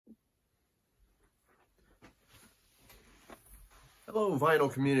Hello, vinyl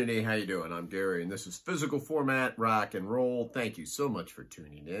community. How you doing? I'm Gary, and this is Physical Format Rock and Roll. Thank you so much for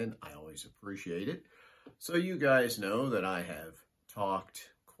tuning in. I always appreciate it. So you guys know that I have talked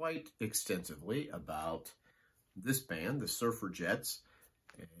quite extensively about this band, the Surfrajettes,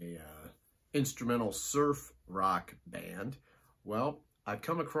 a instrumental surf rock band. Well, I've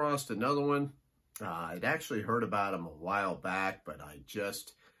come across another one. I'd actually heard about them a while back, but I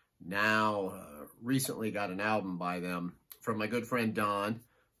just now recently got an album by them from my good friend Don,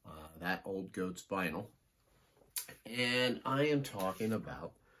 that Old Goats Vinyl. And I am talking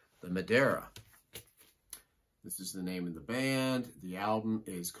about the Madeira. This is the name of the band. The album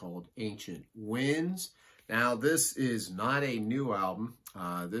is called Ancient Winds. Now, this is not a new album.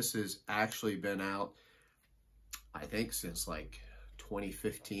 This has actually been out, I think, since like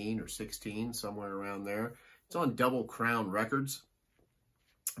 2015 or 16, somewhere around there. It's on Double Crown Records.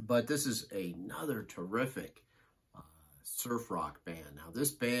 But this is another terrific surf rock band. Now, this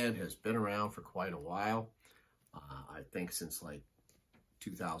band has been around for quite a while. I think since like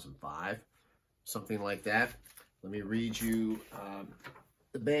 2005, something like that. Let me read you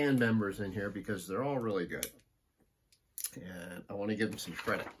the band members in here because they're all really good. And I want to give them some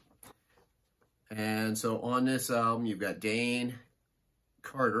credit. And so on this album, you've got Dane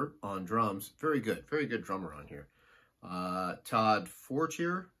Carter on drums. Very good drummer on here. Todd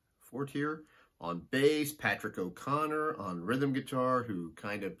Fortier on bass, Patrick O'Connor on rhythm guitar, who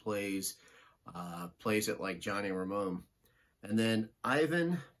kind of plays it like Johnny Ramone. And then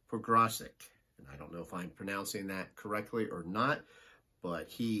Ivan Pogrosik, and I don't know if I'm pronouncing that correctly or not, but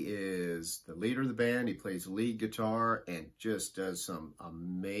he is the leader of the band. He plays lead guitar and just does some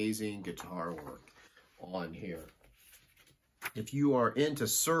amazing guitar work on here. If you are into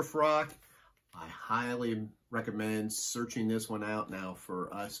surf rock, I highly recommend searching this one out. Now,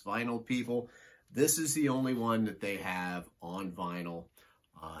 for us vinyl people, this is the only one that they have on vinyl.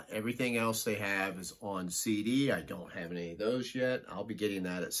 Everything else they have is on CD. I don't have any of those yet. I'll be getting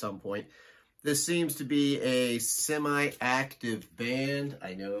that at some point. This seems to be a semi-active band.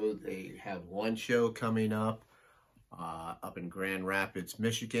 I know they have one show coming up in Grand Rapids,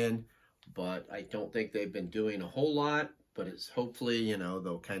 Michigan, but I don't think they've been doing a whole lot. But it's hopefully, you know,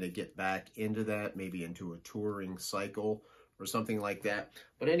 they'll kind of get back into that, maybe into a touring cycle or something like that.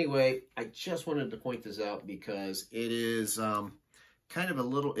 But anyway, I just wanted to point this out because it is kind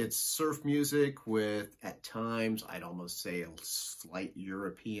of it's surf music with, at times, I'd almost say a slight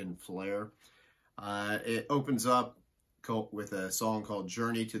European flair. It opens up with a song called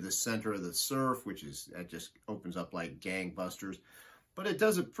Journey to the Center of the Surf, that just opens up like gangbusters. But it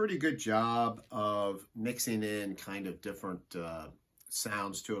does a pretty good job of mixing in kind of different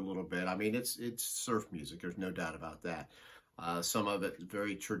sounds to it a little bit. I mean, it's surf music. There's no doubt about that. Some of it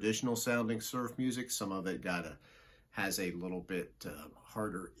very traditional sounding surf music. Some of it has a little bit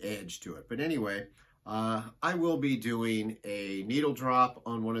harder edge to it. But anyway, I will be doing a needle drop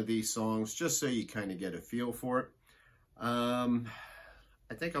on one of these songs just so you kind of get a feel for it.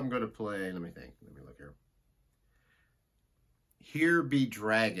 I think I'm going to play, let me look here. Here Be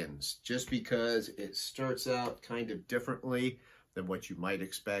Dragons, just because it starts out kind of differently than what you might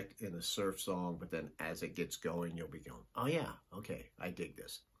expect in a surf song, but then as it gets going, you'll be going, oh yeah, okay, I dig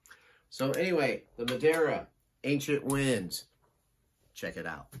this. So anyway, the Madeira, Ancient Winds, check it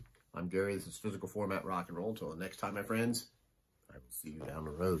out. I'm Gary, this is Physical Format Rock and Roll. Until the next time, my friends, I will see you down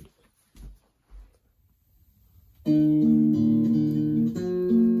the road.